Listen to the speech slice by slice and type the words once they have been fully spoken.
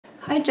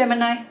Hi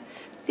Gemini,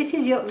 this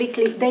is your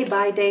weekly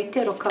day-by-day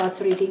tarot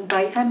cards reading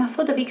by Emma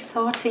for the week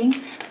starting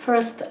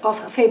 1st of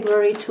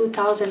February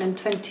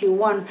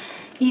 2021.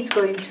 It's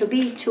going to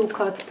be 2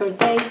 cards per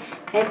day,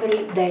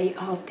 every day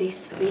of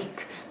this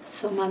week.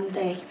 So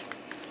Monday,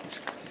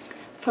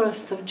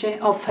 1st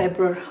of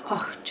February,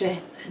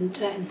 Jen and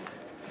Jen.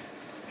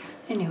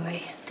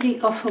 Anyway,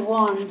 3 of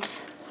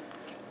Wands,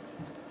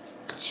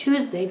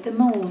 Tuesday, the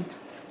Moon.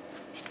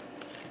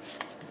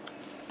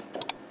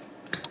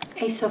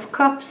 Ace of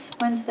Cups,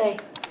 Wednesday.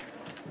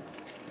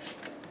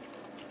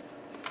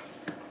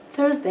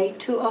 Thursday,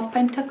 2 of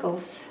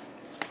Pentacles.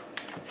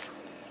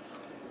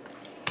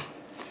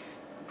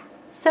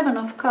 7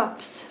 of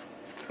Cups,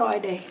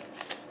 Friday.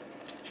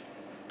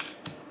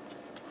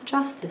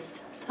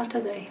 Justice,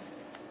 Saturday.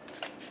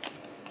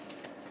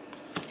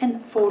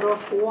 And 4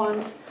 of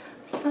Wands,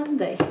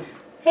 Sunday.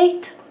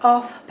 8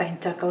 of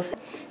Pentacles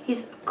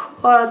is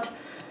card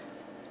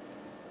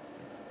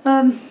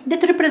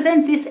that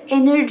represents this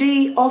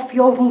energy of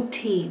your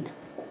routine.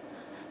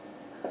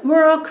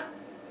 Work,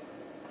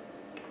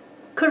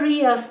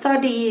 career,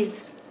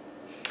 studies,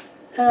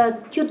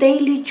 your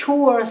daily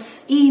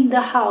chores in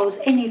the house,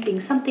 anything,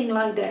 something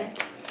like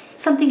that.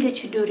 Something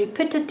that you do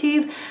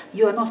repetitive,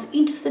 you are not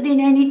interested in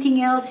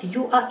anything else,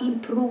 you are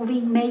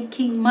improving,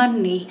 making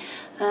money,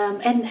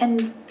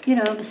 and you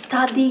know,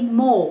 studying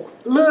more,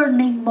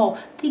 learning more,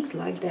 things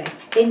like that.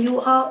 And you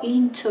are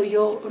into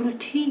your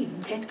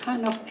routine, that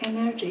kind of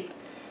energy.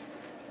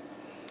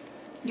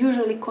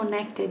 Usually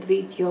connected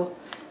with your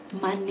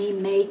money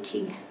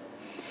making.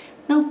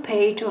 Now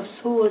Page of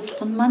Swords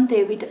on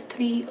Monday with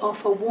 3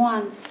 of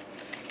Wands.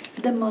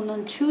 The Moon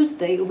on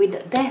Tuesday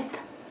with Death.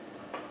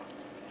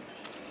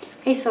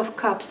 Ace of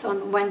Cups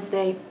on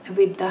Wednesday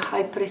with the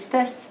High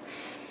Priestess.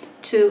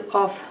 2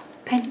 of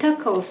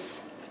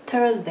Pentacles.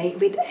 Thursday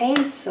with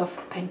Ace of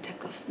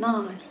Pentacles.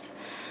 Nice.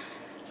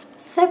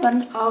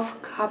 7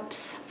 of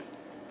Cups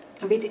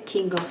with the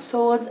King of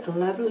Swords.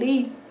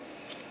 Lovely.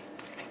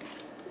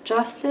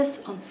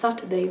 Justice on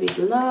Saturday with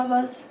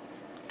Lovers.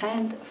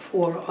 And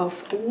 4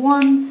 of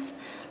Wands.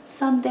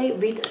 Sunday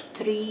with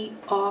 3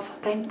 of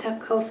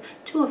Pentacles.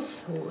 2 of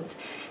Swords.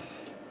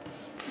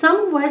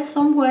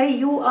 Somewhere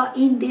you are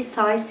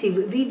indecisive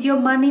with your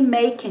money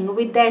making,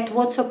 with that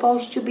what's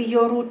supposed to be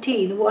your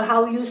routine,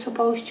 how you're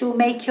supposed to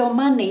make your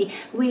money,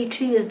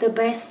 which is the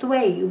best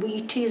way,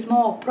 which is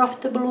more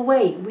profitable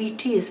way,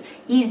 which is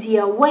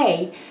easier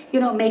way,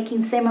 you know,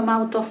 making same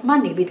amount of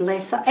money with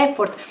lesser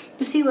effort.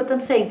 You see what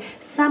I'm saying?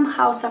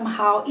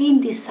 Somehow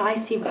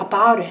indecisive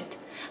about it.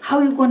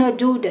 How you gonna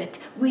do that?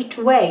 Which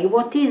way?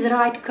 What is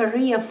right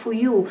career for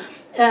you?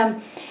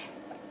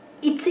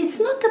 It's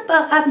not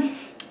about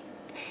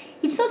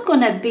it's not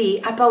gonna be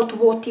about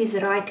what is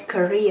right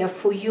career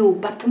for you,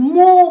 but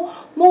more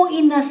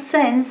in a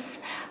sense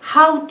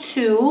how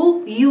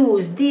to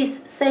use this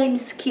same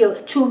skill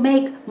to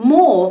make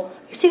more.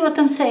 You see what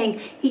I'm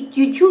saying? To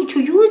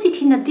use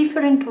it in a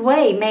different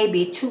way,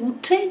 maybe to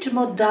change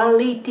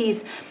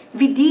modalities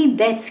within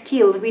that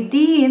skill,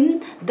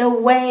 within the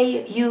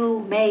way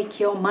you make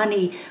your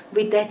money,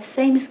 with that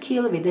same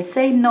skill, with the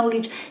same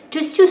knowledge,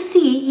 just to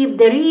see if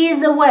there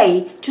is a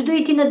way to do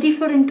it in a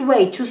different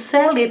way, to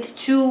sell it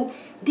to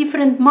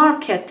different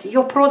market,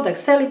 your product,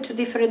 sell it to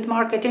different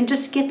market and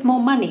just get more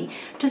money,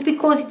 just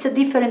because it's a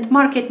different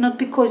market, not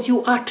because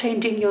you are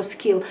changing your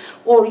skill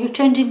or you're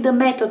changing the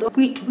method of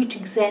which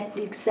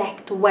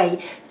exact way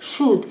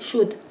should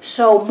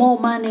show more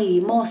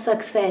money, more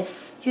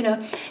success, you know.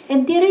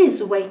 And there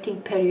is waiting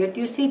period,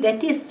 you see,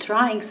 that is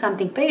trying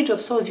something. Page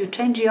of Swords, you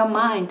change your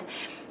mind.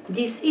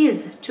 This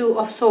is 2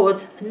 of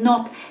Swords,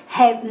 not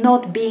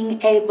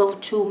being able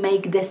to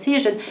make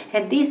decision,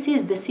 and this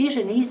is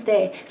decision is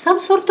there. Some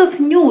sort of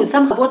news,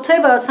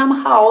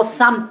 somehow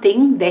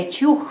something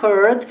that you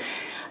heard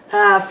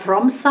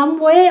from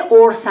somewhere,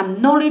 or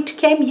some knowledge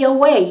came your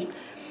way.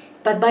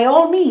 But by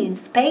all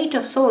means, Page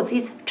of Swords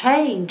is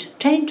change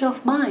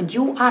of mind.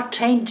 You are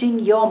changing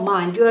your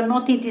mind. You are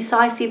not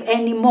indecisive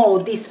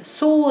anymore. This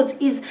Swords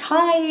is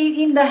high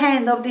in the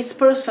hand of this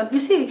person. You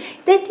see,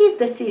 that is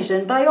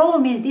decision. By all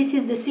means, this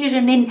is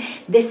decision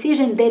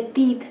that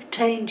did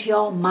change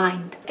your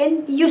mind.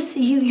 And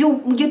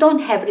you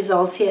don't have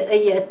results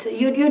yet.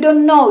 You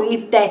don't know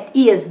if that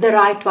is the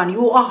right one.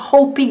 You are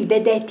hoping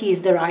that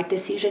is the right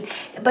decision,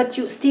 but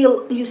you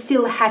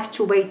still have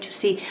to wait to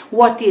see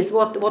what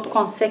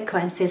consequences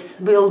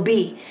will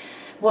be,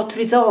 what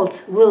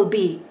results will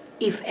be,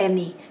 if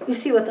any. You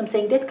see what I'm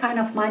saying? That kind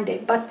of mind,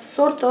 but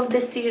sort of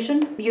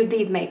decision, you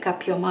did make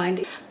up your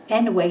mind,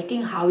 and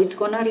waiting how it's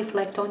gonna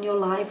reflect on your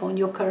life, on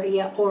your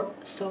career, or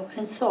so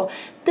and so.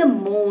 The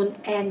Moon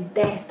and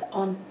Death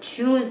on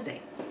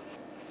Tuesday.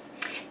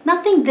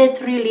 Nothing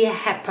that really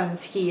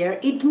happens here.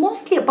 It's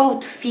mostly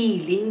about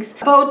feelings,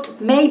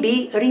 about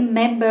maybe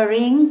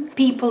remembering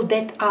people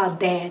that are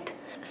dead.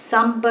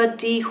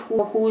 Somebody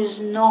who's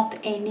not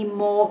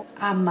anymore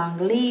among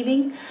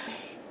living.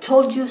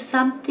 told you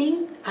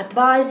something,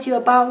 advised you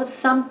about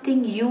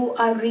something, you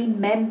are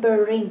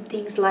remembering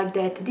things like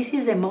that. This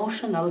is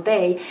emotional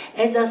day.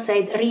 As I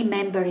said,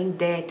 remembering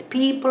that,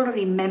 people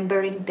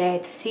remembering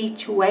that,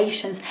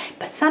 situations,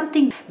 but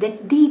something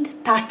that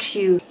did touch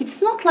you.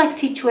 It's not like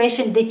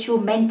situation that you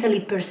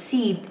mentally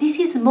perceive. This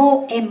is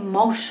more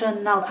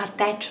emotional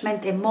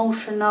attachment,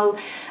 emotional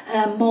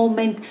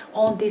moment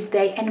on this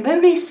day, and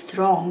very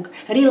strong,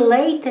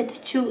 related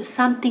to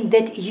something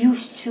that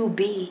used to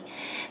be,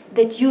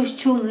 that used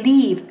to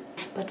live.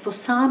 But for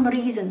some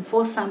reason,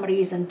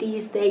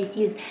 this day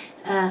is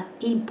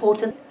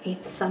important.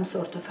 It's some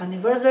sort of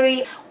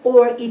anniversary,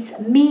 or it's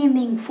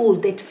meaningful.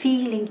 That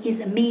feeling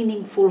is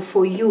meaningful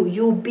for you.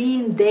 You've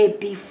been there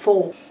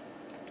before.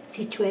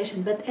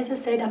 Situation. But as I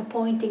said, I'm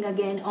pointing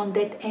again on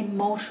that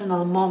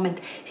emotional moment.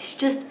 It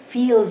just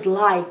feels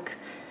like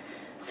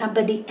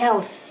somebody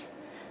else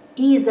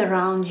is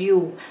around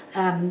you,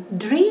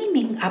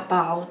 dreaming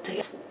about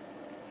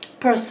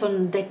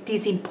person that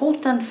is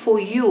important for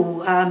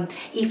you.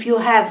 If you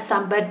have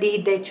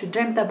somebody that you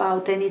dreamt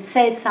about and it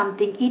said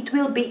something, it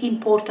will be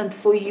important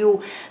for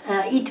you.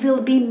 It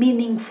will be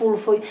meaningful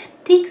for you.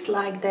 Things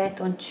like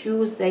that on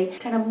Tuesday,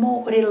 kind of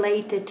more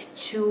related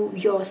to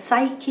your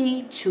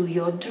psyche, to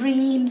your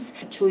dreams,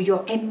 to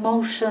your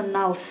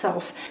emotional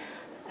self.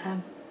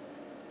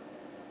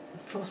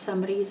 For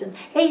some reason,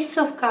 Ace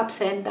of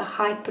Cups and the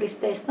High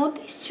Priestess. Now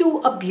these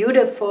two are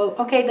beautiful.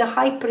 Okay, the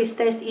High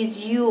Priestess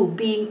is you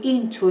being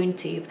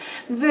intuitive,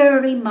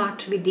 very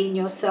much within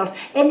yourself,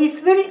 and it's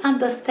very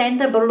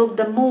understandable. Look,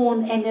 the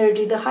moon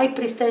energy, the High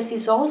Priestess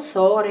is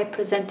also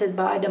represented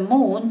by the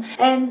moon,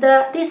 and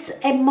this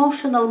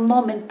emotional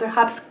moment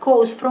perhaps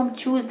goes from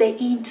Tuesday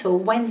into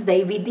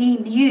Wednesday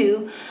within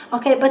you.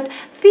 Okay, but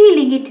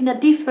feeling it in a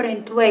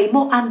different way,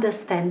 more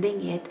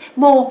understanding it,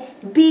 more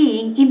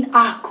being in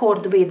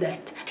accord with it.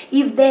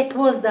 If that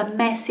was the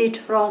message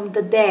from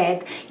the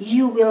dead,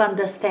 you will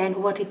understand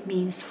what it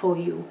means for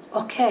you.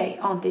 Okay,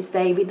 on this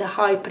day with the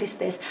High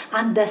Priestess,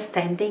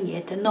 understanding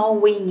it,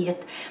 knowing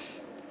it.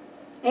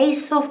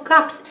 Ace of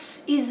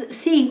Cups is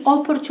seeing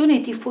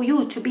opportunity for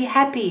you to be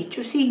happy,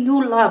 to see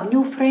new love,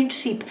 new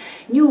friendship,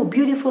 new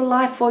beautiful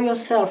life for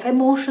yourself,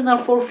 emotional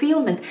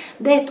fulfillment.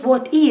 That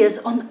what is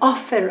on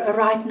offer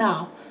right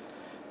now.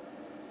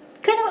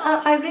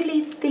 I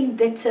really think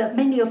that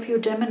many of you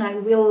Gemini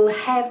will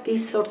have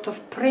this sort of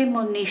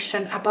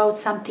premonition about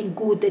something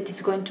good that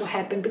is going to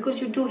happen, because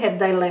you do have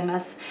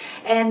dilemmas,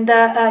 and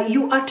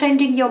you are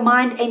changing your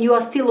mind and you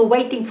are still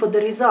waiting for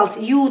the results.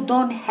 You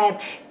don't have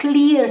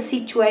clear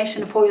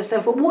situation for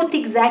yourself. What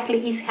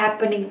exactly is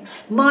happening?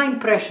 My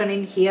impression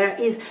in here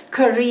is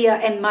career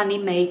and money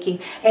making,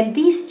 and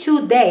these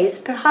 2 days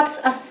perhaps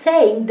are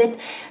saying that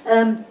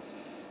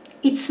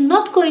it's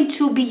not going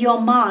to be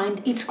your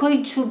mind, it's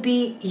going to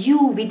be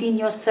you within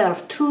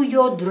yourself, through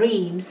your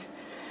dreams.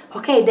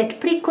 Okay, that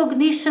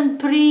precognition,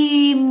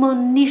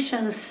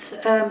 premonitions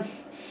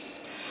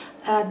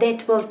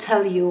that will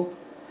tell you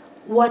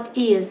what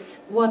is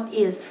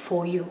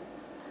for you,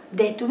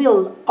 that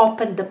will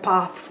open the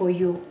path for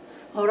you,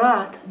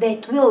 alright,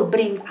 that will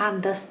bring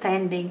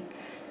understanding.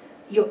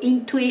 Your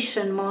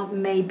intuition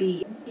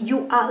maybe,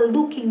 you are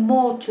looking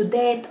more to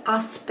that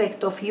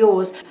aspect of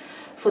yours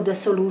for the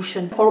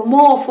solution, or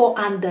more for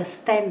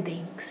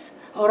understandings.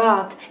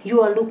 Alright,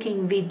 you are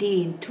looking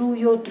within, through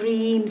your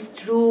dreams,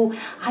 through,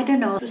 I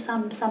don't know, through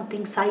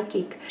something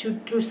psychic,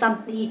 through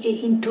some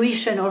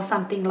intuition or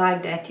something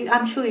like that.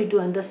 I'm sure you do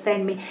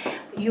understand me.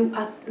 You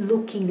are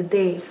looking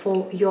there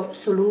for your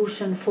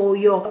solution, for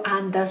your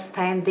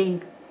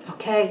understanding.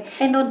 Okay,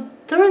 and on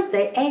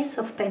Thursday, Ace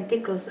of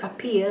Pentacles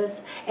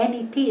appears, and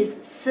it is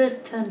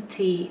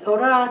certainty.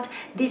 Alright,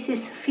 this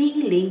is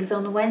feelings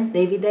on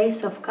Wednesday with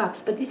Ace of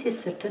Cups, but this is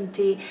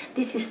certainty.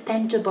 This is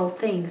tangible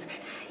things,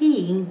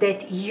 seeing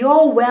that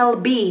your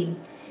well-being,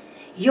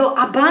 your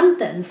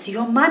abundance,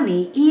 your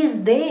money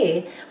is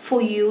there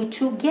for you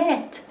to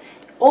get.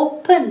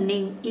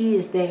 Opening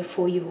is there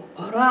for you,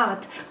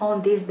 alright,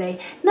 on this day.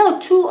 Now,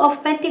 Two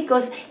of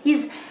Pentacles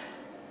is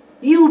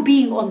you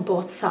being on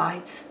both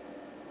sides,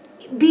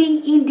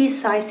 being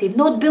indecisive,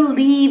 not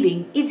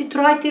believing, is it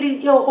right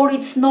or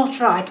it's not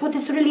right, what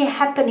is really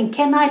happening,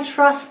 can I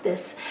trust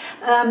this,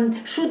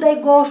 should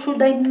I go,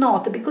 should I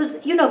not,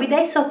 because you know with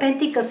Ace of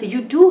Pentacles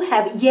you do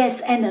have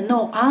yes and a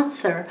no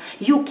answer.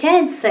 You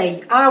can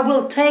say I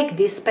will take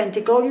this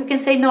pentacle, or you can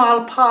say no,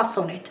 I'll pass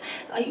on it,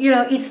 you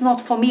know, it's not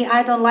for me,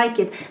 I don't like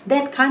it.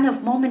 That kind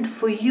of moment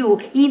for you,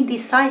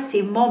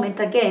 indecisive moment,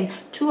 again,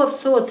 Two of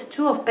Swords,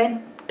 Two of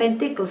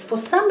Pentacles. For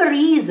some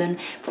reason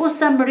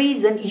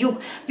you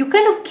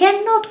kind of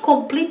cannot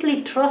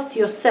completely trust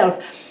yourself,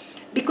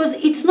 because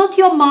it's not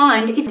your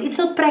mind, it's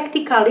not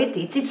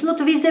practicalities, it's not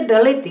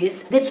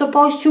visibilities that's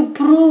supposed to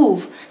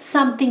prove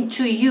something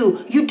to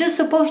you. You're just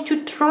supposed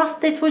to trust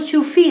that what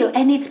you feel,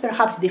 and it's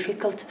perhaps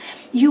difficult.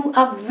 You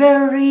are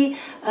very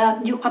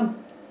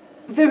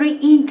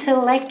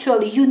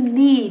intellectual. You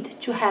need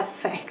to have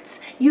facts,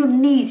 you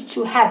need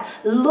to have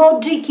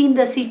logic in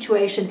the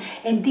situation,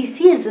 and this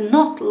is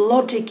not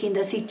logic in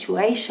the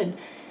situation.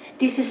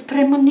 This is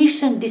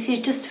premonition. This is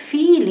just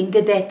feeling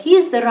that that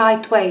is the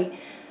right way.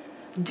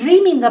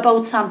 Dreaming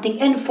about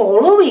something and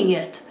following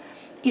it.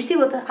 You see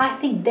what I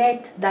think,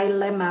 that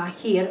dilemma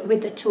here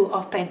with the Two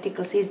of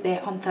Pentacles is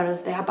there on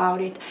Thursday about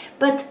it.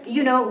 But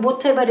you know,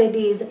 whatever it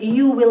is,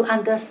 you will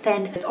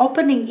understand that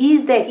opening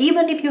is there.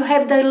 Even if you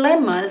have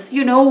dilemmas,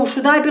 you know,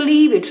 should I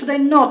believe it? Should I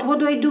not? What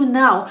do I do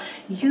now?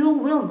 You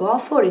will go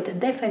for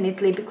it,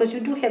 definitely, because you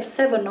do have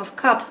Seven of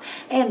Cups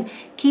and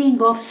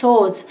King of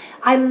Swords.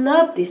 I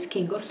love this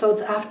King of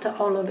Swords after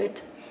all of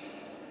it.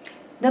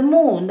 The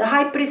Moon, the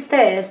High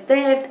Priestess,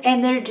 Death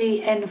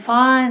energy, and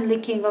finally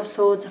King of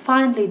Swords.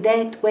 Finally,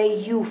 that way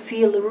you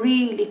feel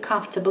really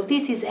comfortable.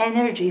 This is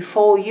energy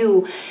for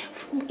you.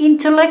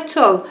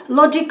 Intellectual,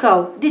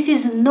 logical. This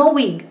is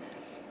knowing.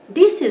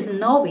 This is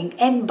knowing,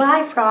 and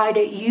by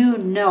Friday you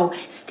know.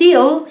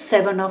 Still,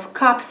 Seven of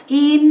Cups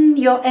in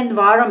your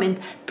environment.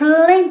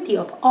 Plenty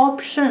of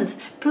options,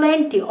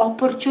 plenty of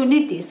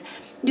opportunities.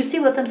 You see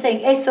what I'm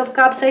saying? Ace of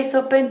Cups, Ace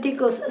of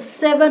Pentacles,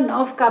 Seven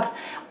of Cups.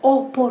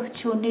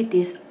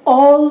 Opportunities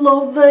all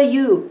over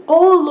you,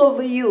 all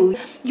over you.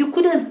 You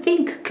couldn't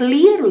think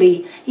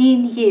clearly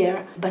in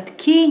here, but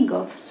King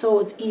of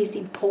Swords is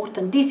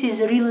important. This is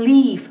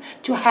relief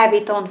to have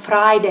it on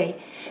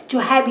Friday, to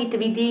have it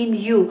within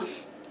you.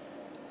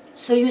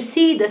 So you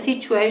see the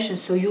situation,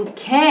 so you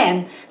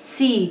can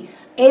see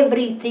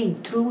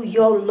everything through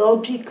your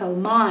logical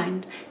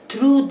mind,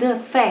 through the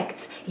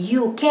facts.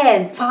 You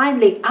can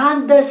finally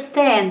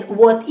understand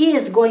what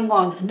is going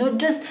on, not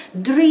just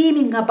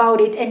dreaming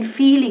about it and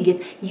feeling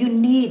it. You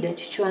need it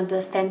to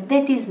understand.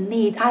 That is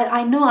need.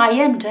 I know I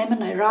am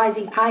Gemini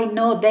rising. I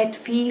know that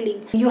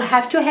feeling. You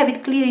have to have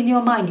it clear in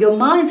your mind. Your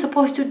mind is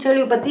supposed to tell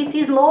you, but this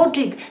is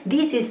logic.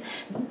 This is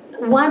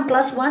 1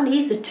 + 1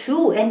 is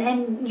 2.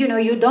 And you know,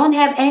 you don't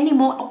have any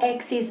more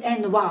X's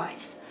and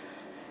Y's.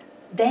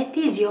 That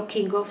is your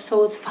King of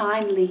Swords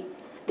finally.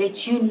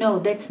 That you know,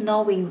 that's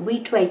knowing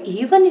which way,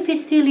 even if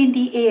it's still in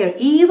the air,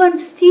 even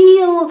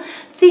still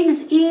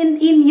things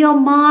in your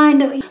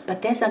mind.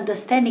 But that's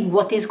understanding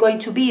what is going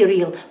to be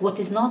real, what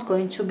is not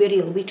going to be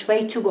real, which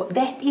way to go.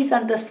 That is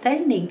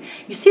understanding.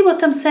 You see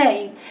what I'm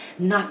saying?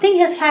 Nothing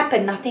has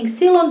happened, nothing's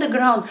still on the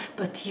ground,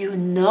 but you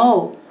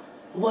know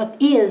what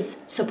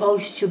is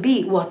supposed to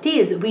be, what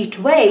is, which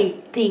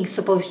way things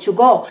supposed to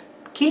go.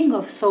 King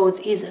of Swords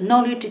is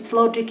knowledge, it's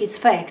logic, it's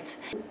facts.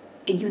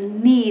 You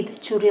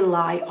need to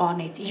rely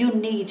on it. You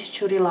need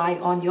to rely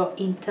on your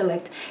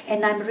intellect.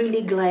 And I'm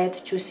really glad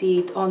to see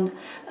it on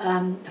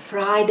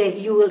Friday.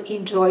 You will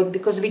enjoy it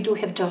because we do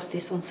have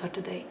Justice on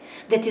Saturday.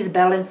 That is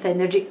balanced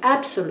energy,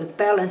 absolute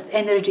balanced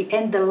energy.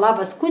 And the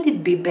Lovers, could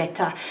it be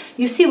better?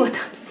 You see what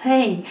I'm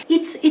saying?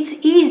 It's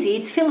easy.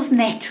 It feels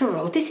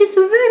natural. This is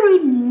very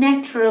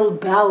natural,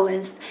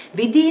 balanced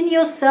within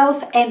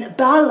yourself and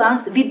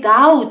balanced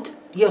without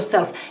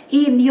yourself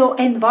in your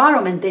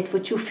environment. That's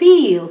what you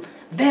feel.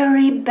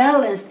 Very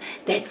balanced.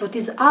 That what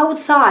is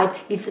outside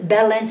is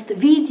balanced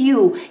with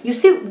you. You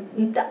see,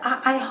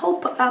 I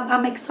hope,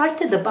 I'm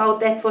excited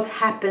about that, what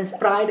happens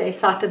Friday,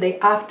 Saturday,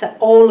 after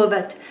all of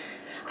it.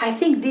 I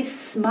think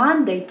this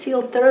Monday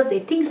till Thursday,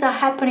 things are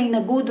happening in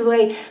a good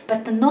way,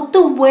 but not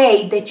the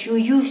way that you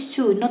used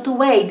to, not the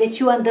way that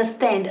you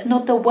understand,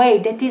 not the way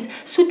that is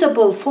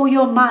suitable for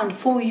your mind,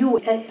 for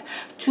you,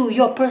 to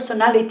your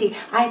personality.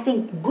 I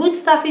think good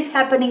stuff is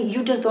happening,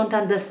 you just don't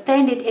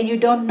understand it and you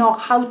don't know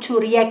how to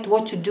react,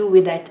 what to do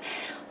with it.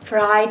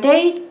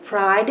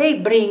 Friday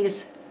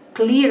brings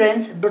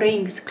clearance,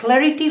 brings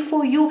clarity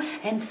for you,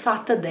 and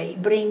Saturday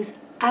brings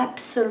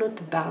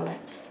absolute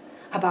balance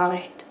about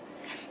it.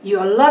 You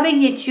are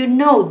loving it, you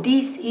know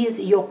this is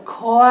your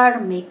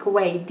karmic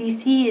way.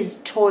 This is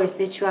choice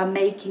that you are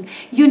making.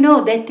 You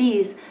know that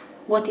is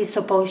what is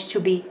supposed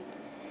to be.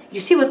 You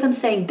see what I'm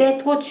saying?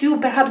 That what you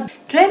perhaps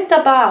dreamt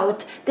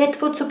about,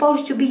 that what's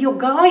supposed to be your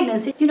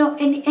guidance, you know,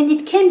 and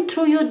it came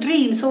through your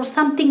dreams or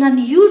something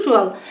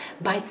unusual.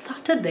 By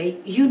Saturday,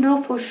 you know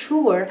for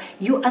sure,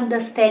 you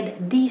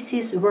understand this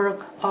is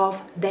work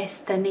of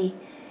destiny.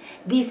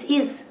 This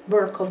is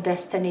work of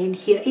destiny in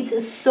here.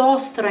 It's so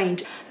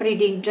strange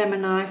reading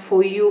Gemini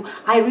for you.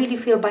 I really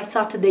feel by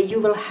Saturday you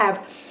will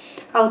have,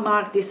 I'll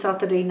mark this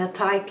Saturday in a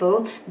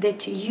title,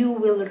 that you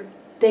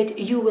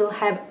will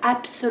have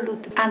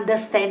absolute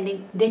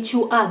understanding that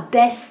you are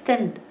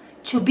destined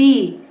to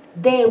be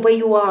there where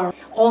you are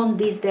on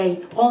this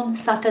day, on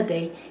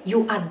Saturday.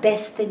 You are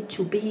destined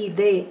to be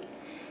there.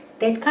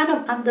 That kind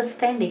of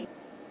understanding.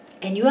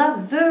 And you are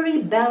very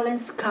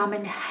balanced, calm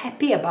and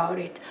happy about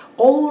it.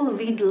 All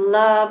with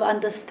love,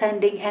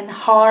 understanding and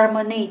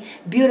harmony.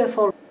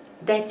 Beautiful.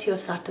 That's your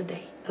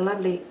Saturday. A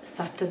lovely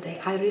Saturday.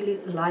 I really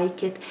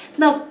like it.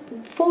 Now,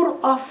 Four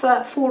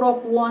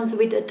of Wands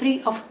with the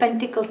Three of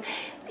Pentacles.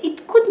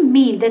 It could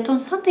mean that on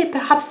Sunday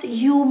perhaps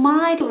you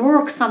might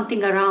work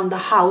something around the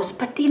house,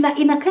 but in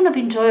a kind of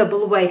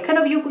enjoyable way. Kind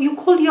of you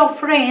call your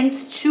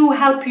friends to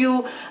help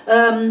you,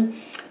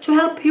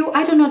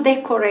 I don't know,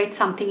 decorate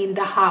something in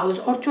the house,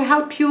 or to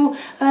help you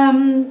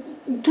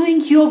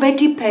doing your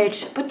veggie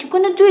patch, but you're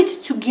gonna do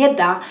it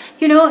together,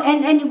 you know,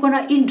 and you're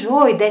gonna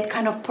enjoy that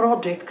kind of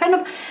project,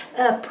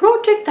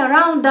 project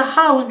around the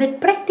house, that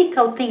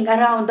practical thing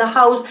around the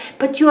house,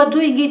 but you are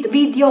doing it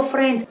with your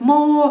friends,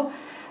 more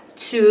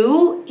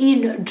to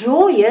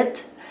enjoy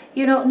it,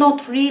 you know,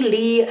 not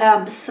really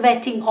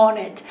sweating on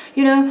it,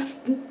 you know.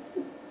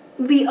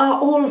 We are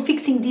all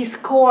fixing this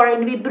car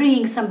and we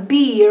bring some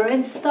beer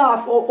and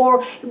stuff,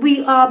 or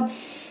we are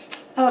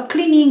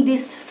cleaning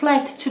this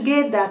flat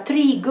together,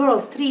 3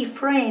 girls, 3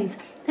 friends,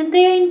 and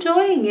they are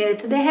enjoying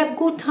it. They have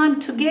good time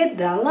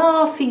together,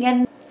 laughing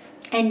and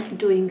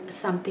doing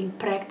something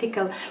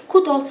practical.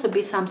 Could also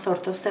be some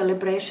sort of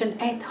celebration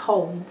at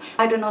home.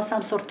 I don't know,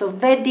 some sort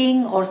of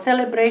wedding or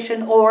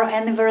celebration or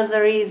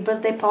anniversaries,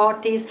 birthday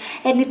parties,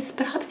 and it's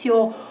perhaps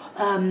your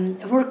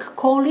work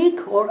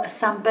colleague or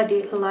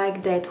somebody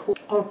like that,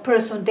 or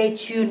person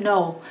that you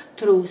know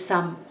through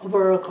some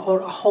work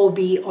or a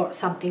hobby or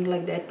something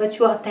like that, but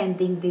you are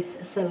attending this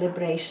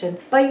celebration.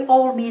 By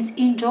all means,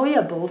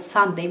 enjoyable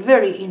Sunday,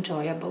 very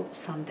enjoyable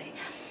Sunday.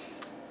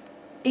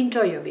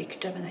 Enjoy your week,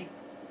 Gemini.